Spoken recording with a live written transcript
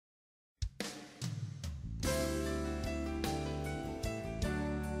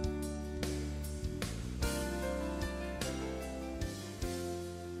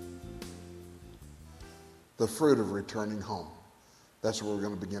the fruit of returning home. That's what we're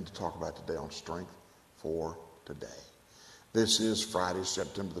going to begin to talk about today on Strength for Today. This is Friday,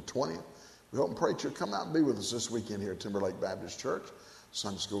 September the 20th. We hope and pray that you'll come out and be with us this weekend here at Timberlake Baptist Church.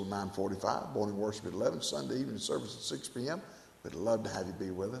 Sunday school 9:45, morning worship at 11, Sunday evening service at 6 p.m. We'd love to have you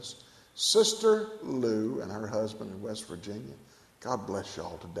be with us. Sister Lou and her husband in West Virginia, God bless you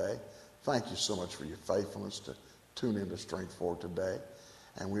all today. Thank you so much for your faithfulness to tune into Strength for Today.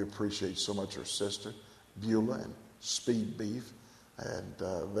 And we appreciate so much her sister, Beulah and Speed Beef, and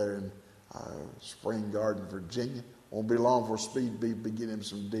they're in Spring Garden, Virginia. Won't be long before Speed Beef be getting him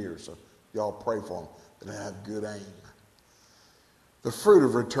some deer, so y'all pray for them that they have good aim. The fruit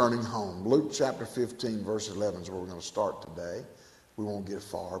of returning home. Luke chapter 15, verse 11 is where we're going to start today. We won't get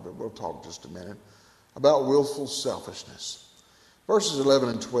far, but we'll talk just a minute about willful selfishness. Verses 11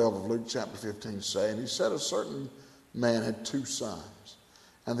 and 12 of Luke chapter 15 say, "And he said, a certain man had 2 sons.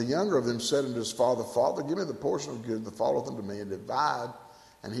 And the younger of them said unto his father, Father, give me the portion of good that falleth unto me,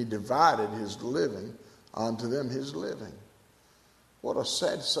 and he divided his living unto them his living." What a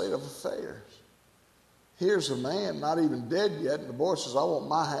sad state of affairs. Here's a man not even dead yet, and the boy says, I want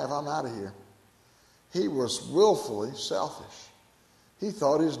my half, I'm out of here. He was willfully selfish. He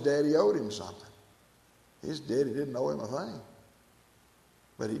thought his daddy owed him something. His daddy didn't owe him a thing.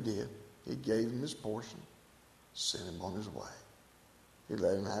 But he did. He gave him his portion, sent him on his way. He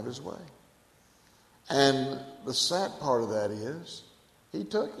let him have his way. And the sad part of that is, he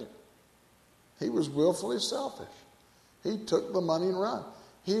took it. He was willfully selfish. He took the money and run.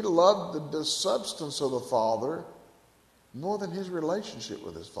 He loved the substance of the Father more than his relationship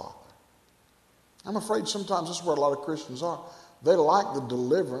with his Father. I'm afraid sometimes that's where a lot of Christians are. They like the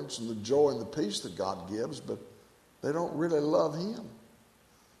deliverance and the joy and the peace that God gives, but they don't really love him.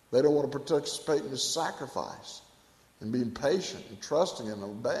 They don't want to participate in his sacrifice and being patient and trusting and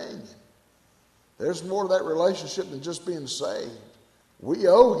obeying him. There's more to that relationship than just being saved. We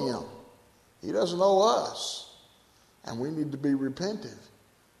owe him. He doesn't owe us. And we need to be repentive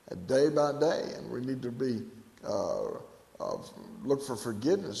day by day, and we need to be look for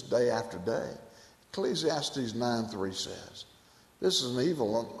forgiveness day after day. Ecclesiastes 9:3 says, "This is an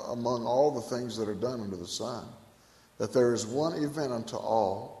evil among all the things that are done under the sun, that there is one event unto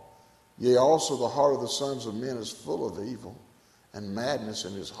all. Yea, also the heart of the sons of men is full of evil, and madness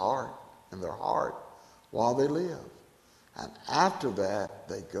in their heart, while they live. And after that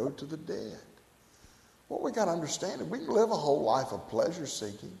they go to the dead." What we got to understand is we can live a whole life of pleasure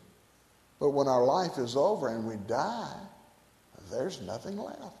seeking, but when our life is over and we die, there's nothing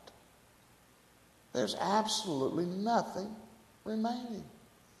left. There's absolutely nothing remaining.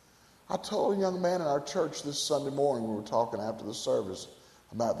 I told a young man in our church this Sunday morning, we were talking after the service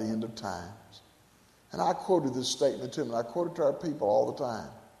about the end of times. And I quoted this statement to him, and I quote it to our people all the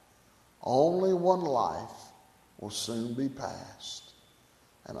time. Only one life will soon be past,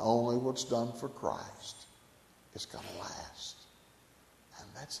 and only what's done for Christ is going to last. And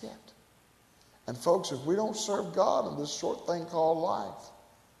that's it. And folks, if we don't serve God in this short thing called life,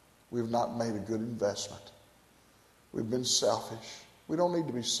 we've not made a good investment. We've been selfish. We don't need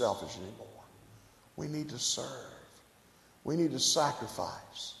to be selfish anymore. We need to serve. We need to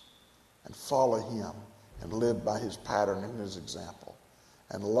sacrifice and follow him and live by his pattern and his example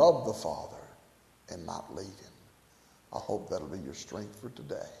and love the Father and not leave him. I hope that'll be your strength for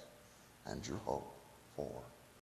today and your hope for